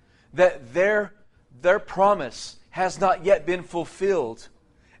says that their promise has not yet been fulfilled,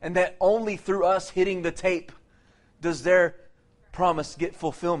 and that only through us hitting the tape does their promise get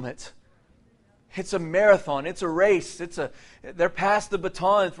fulfillment. It's a marathon. It's a race. They're passed the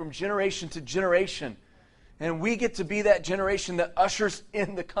baton from generation to generation. And we get to be that generation that ushers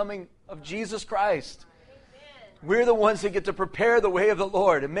in the coming of Jesus Christ. Amen. We're the ones that get to prepare the way of the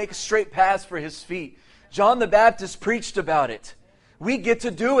Lord and make straight paths for His feet. John the Baptist preached about it. We get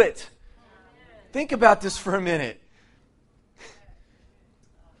to do it. Amen. Think about this for a minute.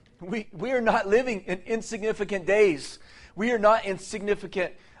 We are not living in insignificant days. We are not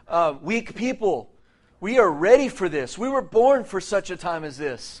insignificant weak people. We are ready for this. We were born for such a time as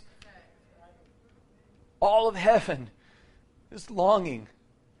this. All of heaven is longing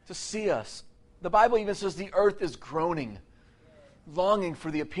to see us. The Bible even says the earth is groaning, longing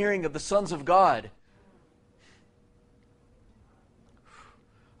for the appearing of the sons of God.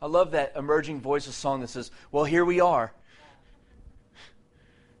 I love that Emerging Voices song that says, well, here we are.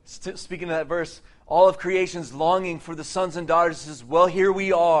 Speaking of that verse, all of creation's longing for the sons and daughters. Says, well, here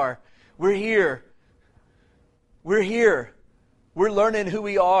we are. We're here. We're here. We're learning who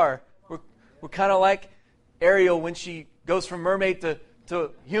we are. We're kind of like Ariel when she goes from mermaid to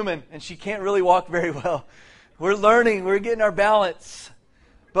human, and she can't really walk very well. We're learning. We're getting our balance.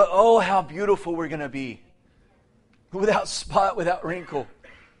 But oh, how beautiful we're going to be. Without spot, without wrinkle.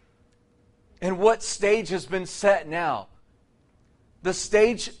 And what stage has been set now? The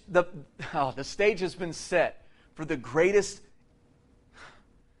stage has been set for the greatest.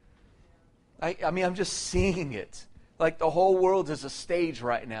 I mean, I'm just seeing it. Like the whole world is a stage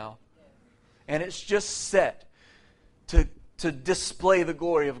right now. And it's just set to display the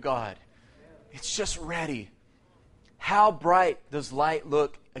glory of God. It's just ready. How bright does light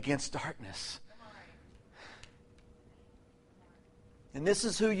look against darkness? And this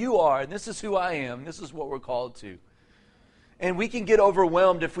is who you are, and this is who I am. This is what we're called to. And we can get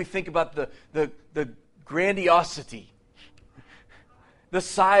overwhelmed if we think about the grandiosity, the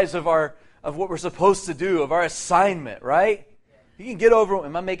size of what we're supposed to do, of our assignment, right? You can get over.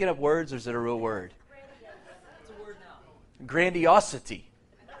 Am I making up words, or is it a real word? It's a word now. Grandiosity.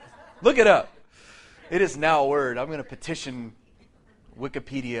 Look it up. It is now a word. I'm going to petition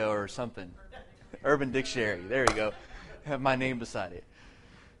Wikipedia or something. Urban Dictionary. There you go. Have my name beside it.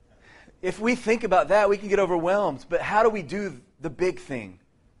 If we think about that, we can get overwhelmed. But how do we do the big thing?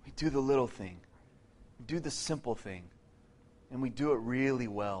 We do the little thing. We do the simple thing. And we do it really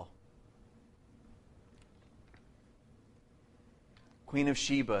well. Queen of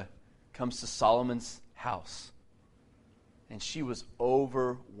Sheba comes to Solomon's house. And she was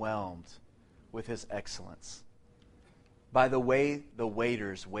overwhelmed with his excellence. By the way the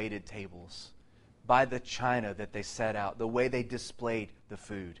waiters waited tables. By the china that they set out. The way they displayed the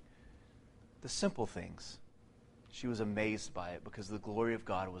food. The simple things. She was amazed by it because the glory of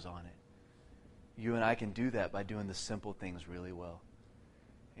God was on it. You and I can do that by doing the simple things really well.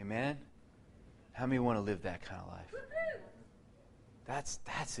 Amen? How many want to live that kind of life?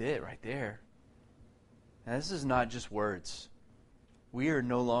 That's it right there. Now, this is not just words. We are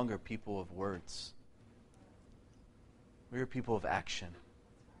no longer people of words. We are people of action.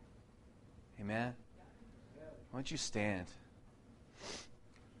 Amen? Why don't you stand?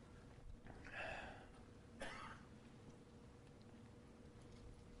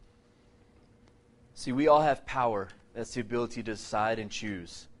 See, we all have power. That's the ability to decide and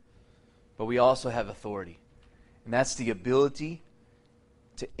choose. But we also have authority. And that's the ability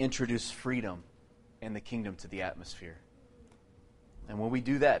to introduce freedom and the kingdom to the atmosphere. And when we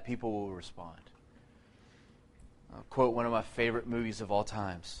do that, people will respond. I'll quote one of my favorite movies of all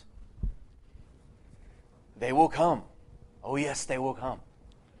times. They will come. Oh, yes, they will come.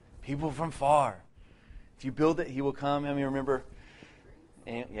 People from far. If you build it, He will come. How many remember?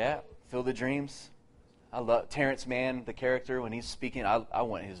 And, yeah, Field of Dreams. I love Terrence Mann, the character, when he's speaking. I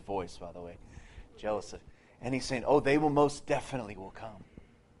want his voice, by the way. Jealous of. And he's saying, oh, they will most definitely will come.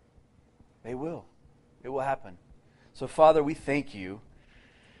 They will. It will happen. So, Father, we thank you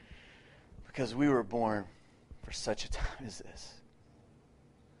because we were born for such a time as this.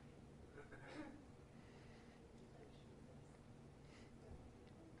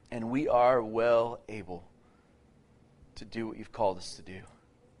 And we are well able to do what you've called us to do.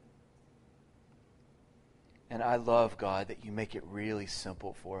 And I love, God, that you make it really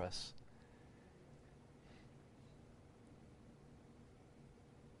simple for us.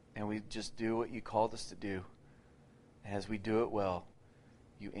 And we just do what you called us to do. And as we do it well,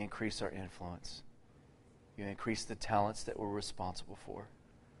 you increase our influence. You increase the talents that we're responsible for.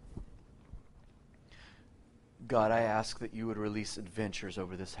 God, I ask that you would release adventures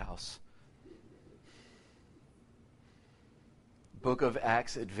over this house. Book of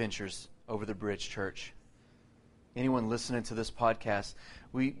Acts adventures over the Bridge Church. Anyone listening to this podcast,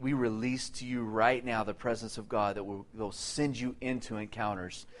 we release to you right now the presence of God that will send you into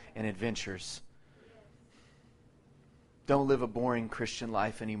encounters and adventures. Don't live a boring Christian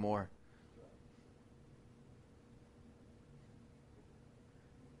life anymore.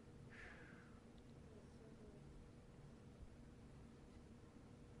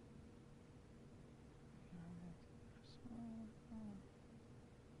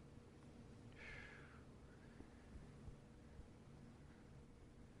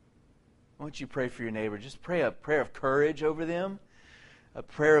 Why don't you pray for your neighbor? Just pray a prayer of courage over them, a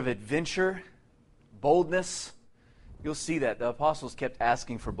prayer of adventure, boldness. You'll see that the apostles kept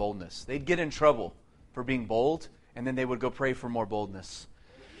asking for boldness. They'd get in trouble for being bold, and then they would go pray for more boldness.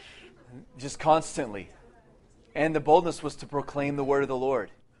 Just constantly. And the boldness was to proclaim the word of the Lord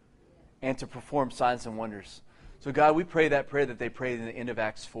and to perform signs and wonders. So God, we pray that prayer that they prayed in the end of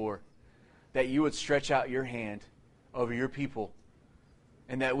Acts 4, that you would stretch out your hand over your people,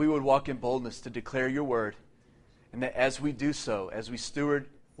 and that we would walk in boldness to declare your word. And that as we do so, as we steward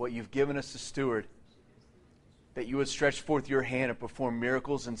what you've given us to steward, that you would stretch forth your hand and perform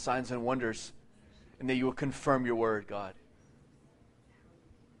miracles and signs and wonders. And that you will confirm your word, God.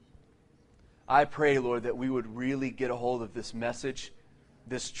 I pray, Lord, that we would really get a hold of this message,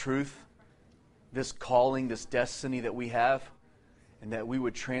 this truth, this calling, this destiny that we have. And that we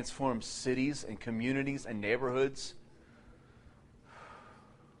would transform cities and communities and neighborhoods.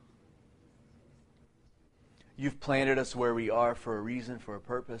 You've planted us where we are for a reason, for a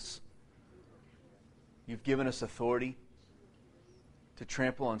purpose. You've given us authority to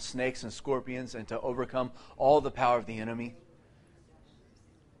trample on snakes and scorpions and to overcome all the power of the enemy.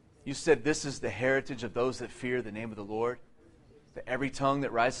 You said this is the heritage of those that fear the name of the Lord, that every tongue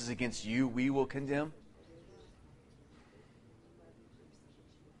that rises against you, we will condemn.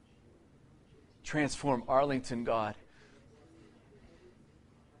 Transform Arlington, God.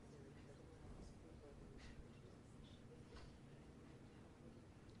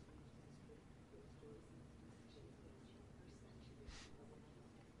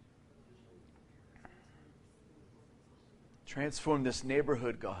 Transform this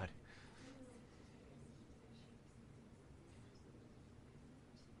neighborhood, God.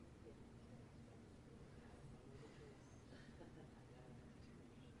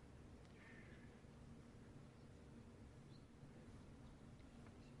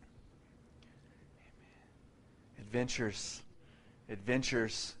 Adventures.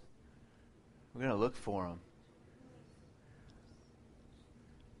 Adventures. We're going to look for them.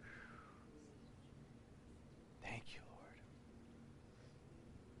 Thank you, Lord.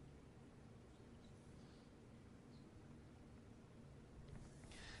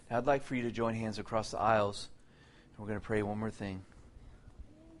 Now, I'd like for you to join hands across the aisles. We're going to pray one more thing.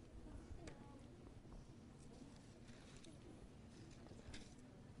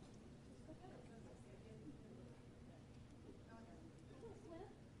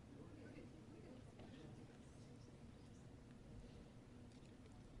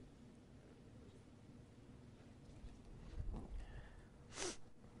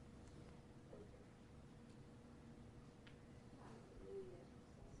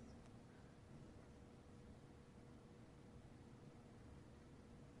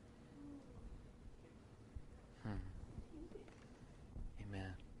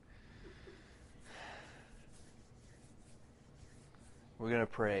 Amen. We're going to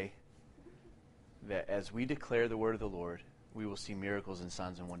pray that as we declare the word of the Lord, we will see miracles and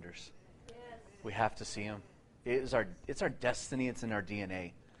signs and wonders. Yes. We have to see them. It's our destiny. It's in our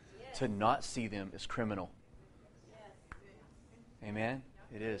DNA. Yes. To not see them is criminal. Yes. Amen?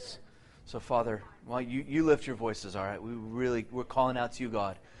 It is. So, Father, while you lift your voices, all right? We're calling out to you,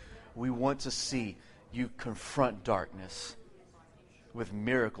 God. We want to see you confront darkness with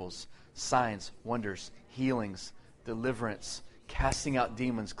miracles, signs, wonders, healings, deliverance, casting out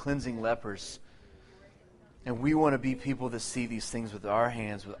demons, cleansing lepers. And we want to be people that see these things with our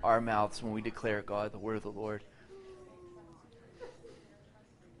hands, with our mouths, when we declare, God, the word of the Lord.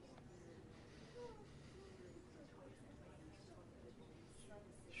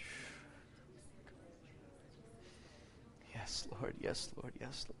 Yes, Lord. Yes, Lord.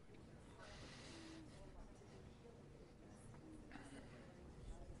 Yes, Lord.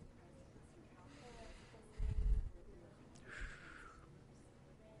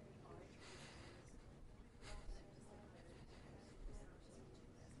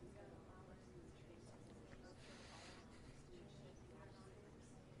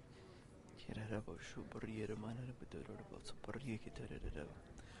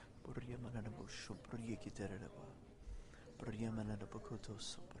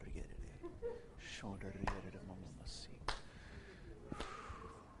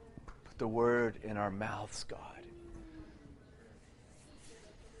 Put the word in our mouths, God.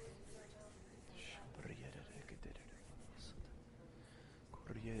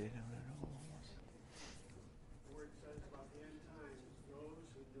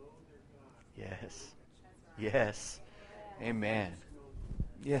 Yes. Yes. Amen.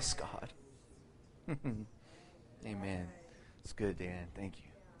 Yes, God. Amen. It's good, Dan. Thank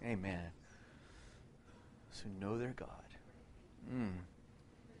you. Amen. So know their God.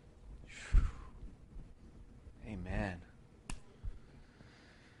 Amen.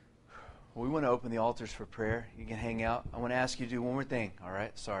 Well, we want to open the altars for prayer. You can hang out. I want to ask you to do one more thing. All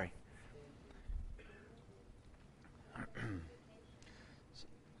right? Sorry.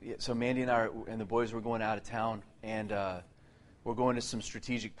 So Mandy and I and the boys were going out of town, and we're going to some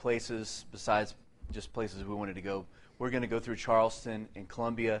strategic places besides just places we wanted to go. We're going to go through Charleston and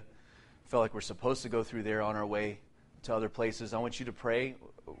Columbia. Felt like we're supposed to go through there on our way to other places. I want you to pray.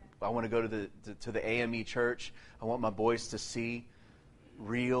 I want to go to the AME church. I want my boys to see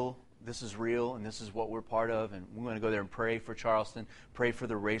real. This is real, and this is what we're part of. And we're going to go there and pray for Charleston, pray for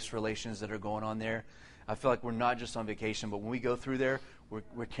the race relations that are going on there. I feel like we're not just on vacation, but when we go through there,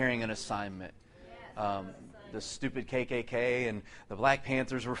 we're carrying an assignment. The stupid KKK and the Black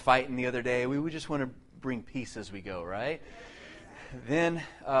Panthers were fighting the other day. We just want to bring peace as we go, right? Then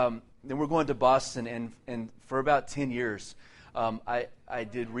we're going to Boston, and for about 10 years, I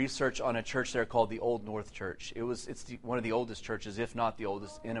did research on a church there called the Old North Church. It's one of the oldest churches, if not the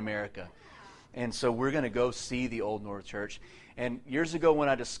oldest, in America. And so we're going to go see the Old North Church. And years ago when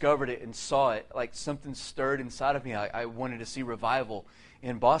I discovered it and saw it, like something stirred inside of me. I wanted to see revival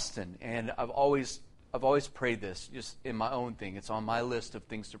in Boston. And I've always prayed this, just in my own thing. It's on my list of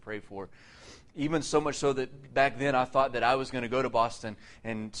things to pray for. Even so much so that back then I thought that I was going to go to Boston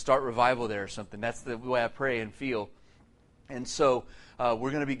and start revival there or something. That's the way I pray and feel. And so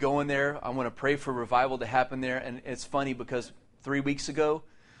we're going to be going there. I want to pray for revival to happen there. And it's funny because 3 weeks ago,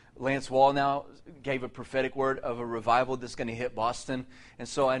 Lance Wall now gave a prophetic word of a revival that's going to hit Boston. And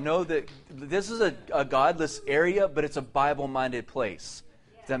so I know that this is a godless area, but it's a Bible-minded place,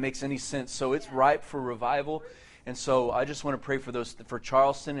 if that makes any sense. So it's ripe for revival. And so I just want to pray for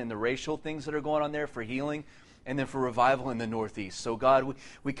Charleston and the racial things that are going on there, for healing, and then for revival in the Northeast. So God,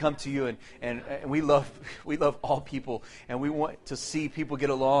 we come to you, and we love all people, and we want to see people get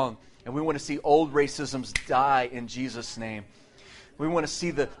along, and we want to see old racisms die in Jesus' name. We want to see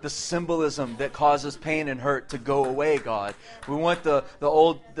the symbolism that causes pain and hurt to go away, God. We want the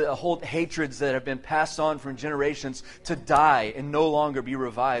old hatreds that have been passed on from generations to die and no longer be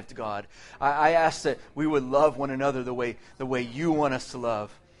revived, God. I ask that we would love one another the way you want us to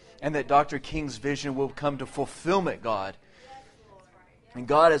love, and that Dr. King's vision will come to fulfillment, God. And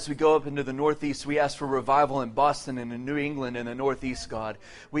God, as we go up into the Northeast, we ask for revival in Boston and in New England and the Northeast, God.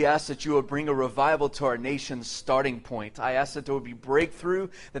 We ask that you would bring a revival to our nation's starting point. I ask that there would be breakthrough,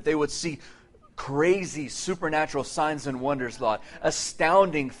 that they would see crazy supernatural signs and wonders, Lord.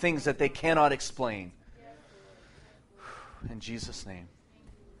 Astounding things that they cannot explain. In Jesus' name,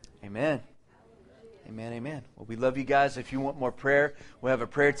 amen. Amen, amen. Well, we love you guys. If you want more prayer, we have a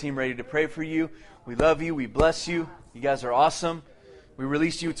prayer team ready to pray for you. We love you. We bless you. You guys are awesome. We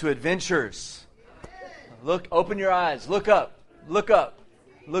release you to adventures. Look, open your eyes. Look up. Look up.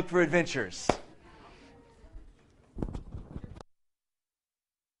 Look for adventures.